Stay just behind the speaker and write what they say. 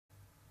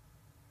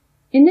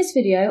In this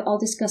video, I'll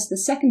discuss the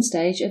second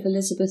stage of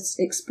Elizabeth's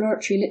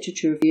exploratory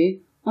literature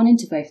review on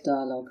interfaith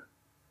dialogue.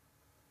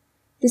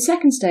 The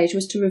second stage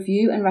was to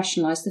review and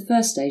rationalise the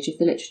first stage of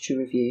the literature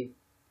review.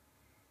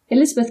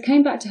 Elizabeth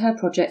came back to her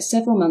project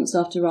several months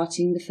after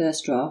writing the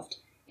first draft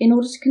in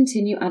order to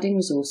continue adding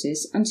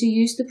resources and to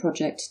use the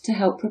project to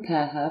help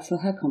prepare her for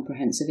her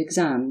comprehensive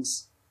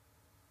exams.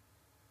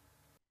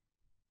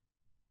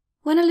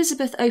 When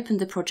Elizabeth opened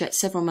the project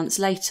several months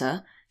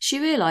later, she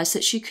realised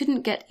that she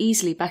couldn't get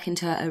easily back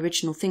into her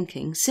original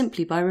thinking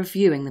simply by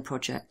reviewing the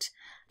project.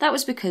 That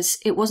was because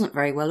it wasn't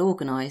very well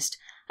organised,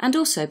 and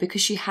also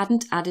because she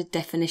hadn't added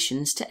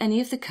definitions to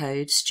any of the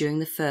codes during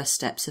the first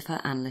steps of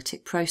her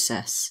analytic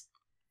process.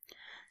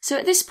 So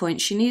at this point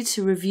she needed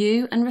to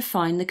review and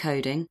refine the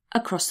coding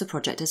across the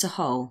project as a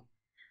whole.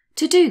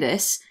 To do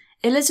this,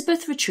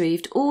 Elizabeth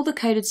retrieved all the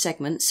coded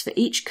segments for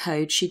each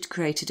code she'd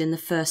created in the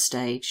first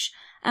stage,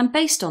 and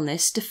based on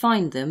this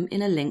defined them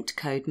in a linked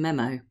code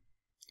memo.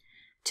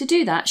 To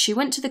do that, she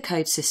went to the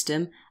code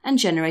system and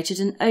generated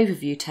an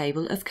overview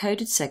table of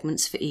coded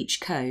segments for each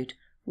code,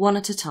 one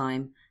at a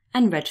time,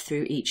 and read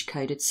through each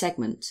coded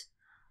segment.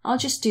 I'll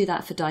just do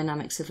that for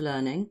dynamics of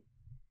learning.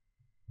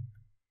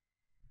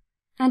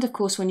 And of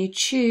course, when you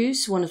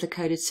choose one of the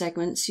coded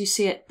segments, you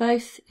see it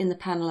both in the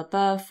panel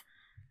above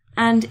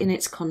and in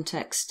its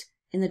context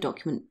in the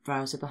document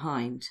browser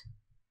behind.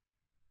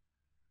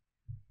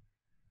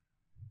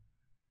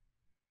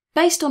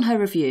 Based on her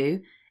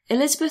review,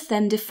 Elizabeth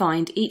then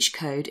defined each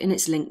code in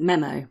its linked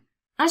memo.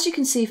 As you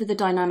can see for the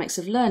Dynamics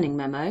of Learning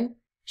memo,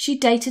 she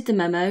dated the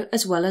memo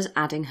as well as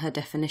adding her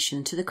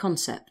definition to the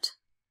concept.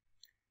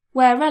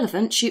 Where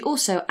relevant, she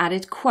also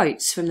added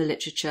quotes from the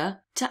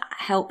literature to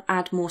help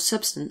add more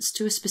substance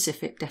to a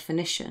specific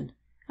definition,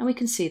 and we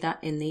can see that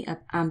in the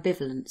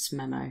ambivalence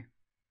memo.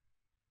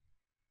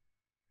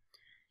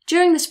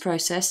 During this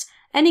process,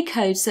 any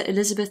codes that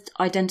Elizabeth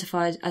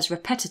identified as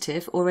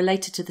repetitive or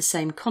related to the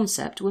same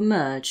concept were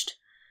merged.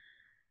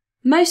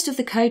 Most of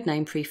the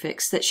codename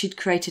prefix that she'd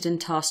created in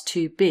task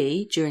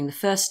 2b during the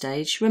first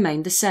stage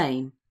remained the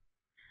same.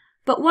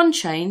 But one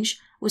change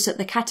was that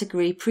the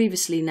category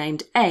previously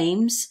named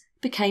aims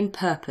became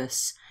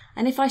purpose,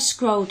 and if I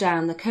scroll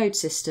down the code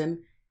system,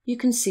 you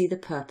can see the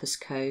purpose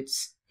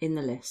codes in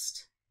the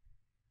list.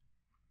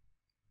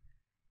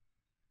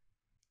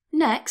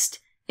 Next,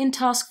 in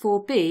task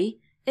 4b,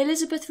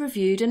 Elizabeth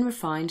reviewed and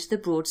refined the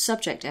broad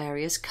subject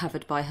areas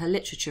covered by her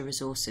literature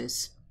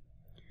resources.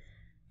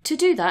 To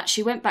do that,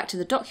 she went back to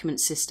the document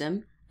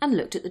system and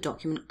looked at the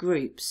document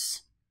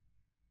groups.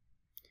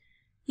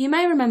 You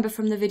may remember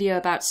from the video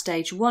about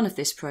stage 1 of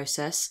this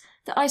process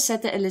that I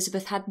said that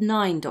Elizabeth had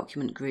 9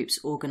 document groups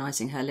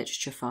organising her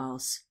literature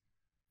files.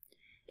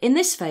 In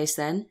this phase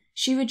then,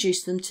 she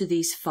reduced them to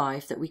these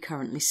 5 that we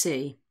currently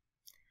see.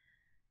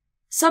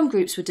 Some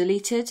groups were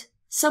deleted,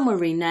 some were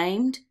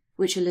renamed,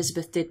 which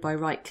Elizabeth did by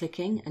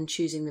right-clicking and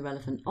choosing the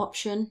relevant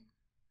option,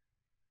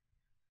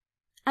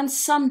 and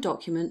some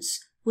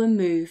documents were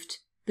moved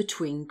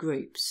between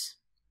groups,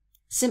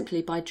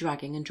 simply by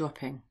dragging and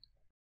dropping.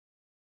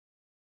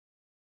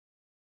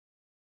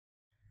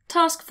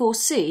 Task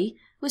 4c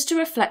was to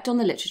reflect on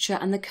the literature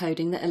and the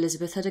coding that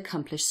Elizabeth had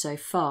accomplished so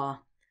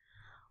far.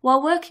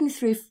 While working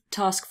through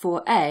task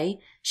 4a,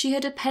 she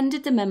had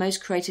appended the memos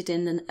created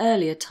in an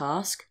earlier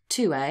task,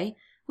 2a,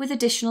 with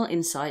additional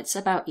insights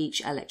about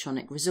each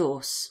electronic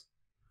resource.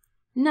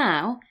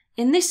 Now,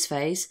 in this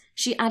phase,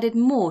 she added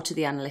more to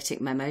the analytic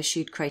memos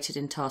she'd created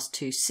in task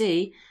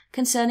 2c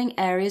concerning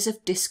areas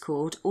of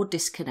discord or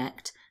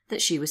disconnect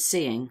that she was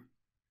seeing.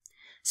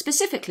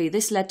 Specifically,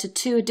 this led to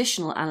 2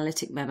 additional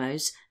analytic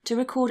memos to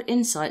record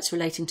insights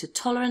relating to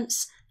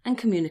tolerance and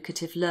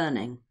communicative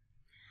learning.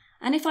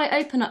 And if I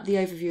open up the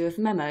overview of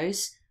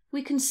memos,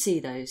 we can see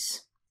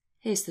those.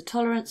 Here's the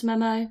tolerance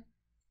memo,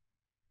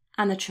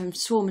 and the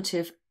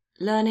transformative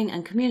learning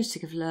and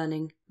communicative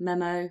learning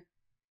memo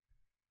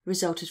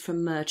resulted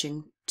from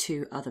merging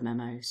 2 other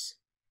memos.